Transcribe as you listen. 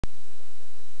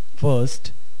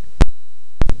First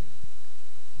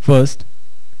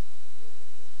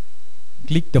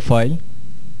click the file,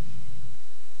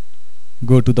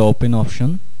 go to the open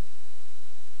option,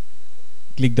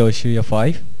 click the Area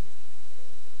 5,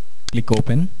 click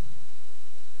open,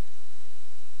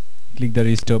 click the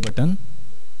restore button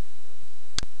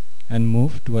and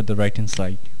move toward the right hand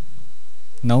side.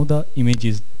 Now the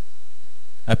image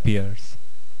appears.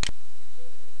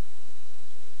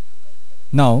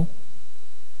 Now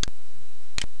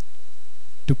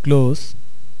to close,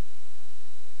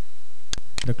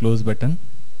 the close button,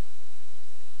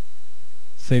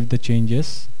 save the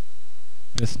changes,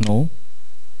 press no.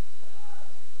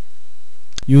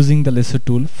 Using the Lasso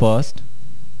tool first,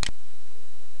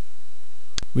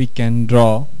 we can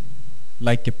draw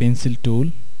like a pencil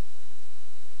tool.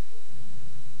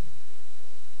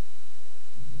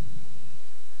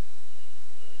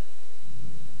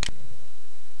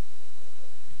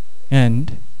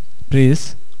 And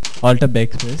press Alt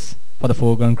backspace for the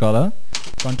foreground color,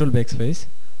 Control backspace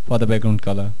for the background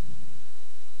color.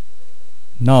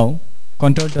 Now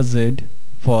Ctrl the Z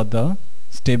for the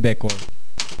step backward.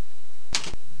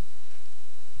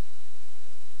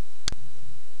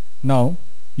 Now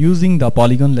using the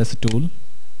polygon lasso tool,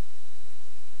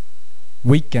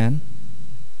 we can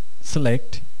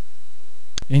select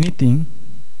anything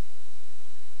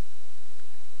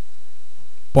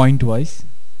pointwise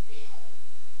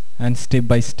and step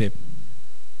by step.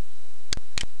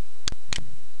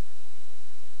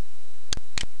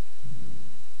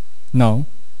 Now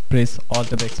press Alt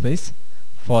backspace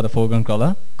for the foreground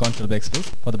color, Control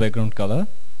backspace for the background color.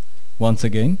 Once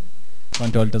again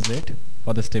Ctrl Z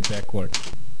for the step backward.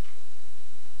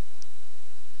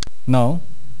 Now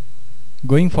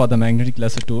going for the magnetic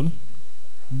lasso tool.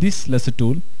 This lasso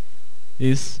tool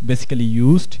is basically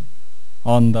used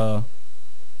on the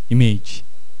image.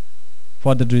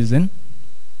 For that reason,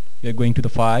 we are going to the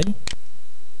file,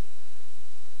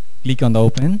 click on the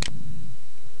open,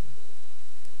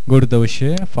 go to the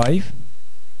Area 5,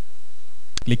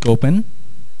 click open.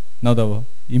 Now the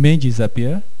image is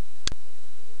appear.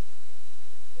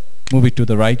 Move it to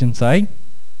the right hand side,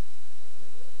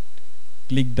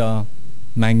 click the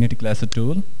magnetic lasso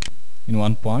tool in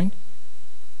one point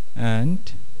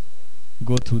and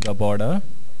go through the border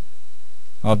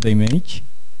of the image.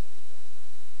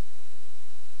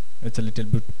 It's a little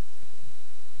bit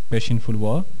painful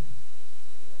work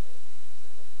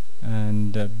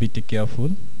and be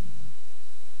careful.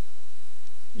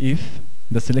 If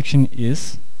the selection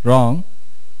is wrong,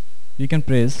 you can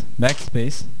press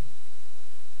backspace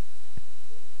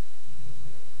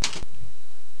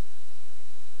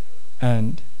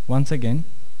and once again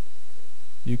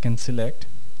you can select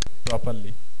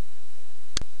properly.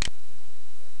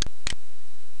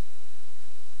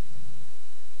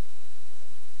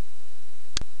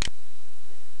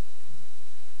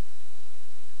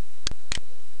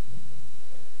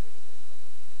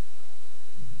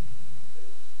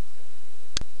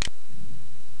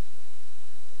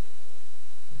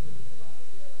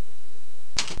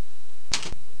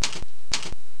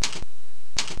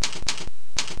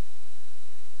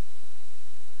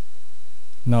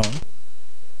 Now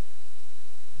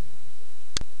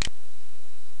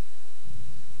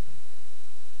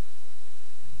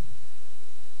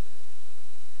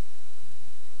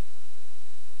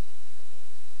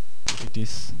if it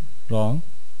is wrong,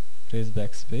 press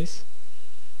backspace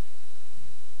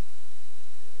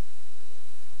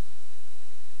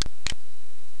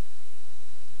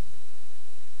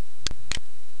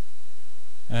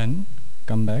and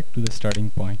come back to the starting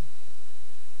point.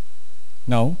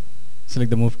 Now select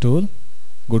the move tool,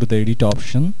 go to the edit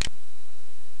option,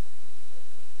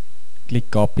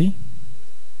 click copy,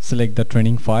 select the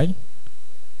training file,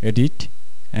 edit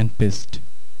and paste.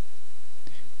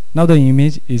 Now the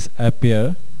image is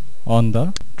appear on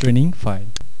the training file.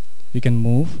 You can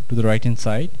move to the right hand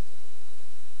side,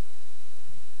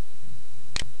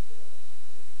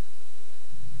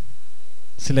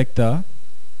 select the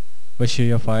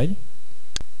Area file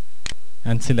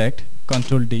and select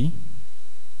Ctrl D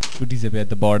to disappear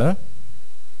the border.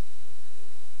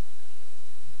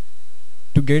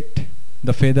 To get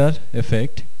the feather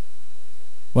effect,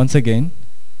 once again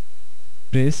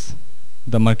press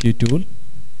the Mercury tool,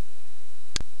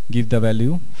 give the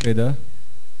value feather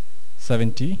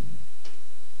 70,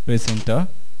 press enter,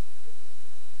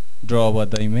 draw over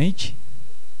the image.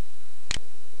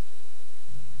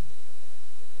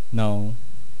 Now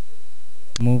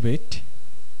move it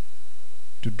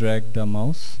to drag the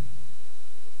mouse,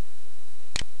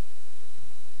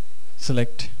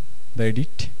 select the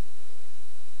edit,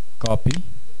 copy,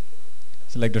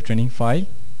 select the training file,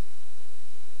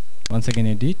 once again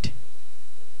edit.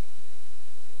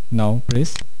 Now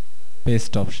press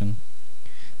paste option.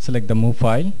 Select the move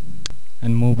file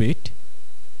and move it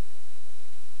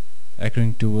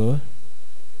according to your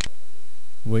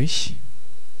wish.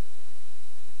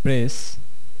 Press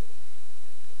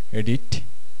edit,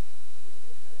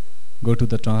 go to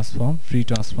the transform, free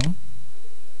transform.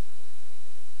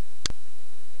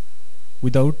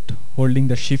 Without holding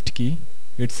the shift key,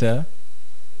 it's a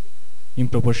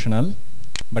improportional,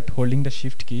 but holding the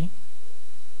shift key,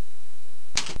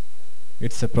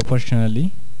 it's a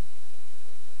proportionally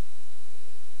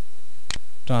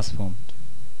transformed.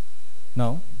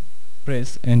 Now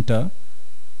press enter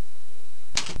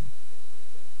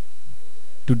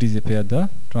to disappear the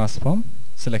transform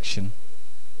selection,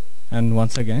 and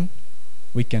once again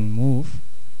we can move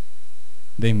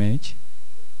the image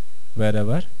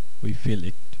wherever we feel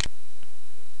it.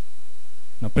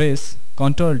 Now press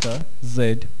Ctrl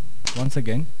Z once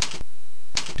again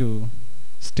to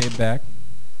step back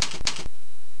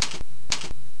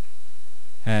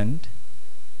and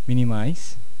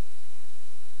minimize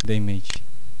the image.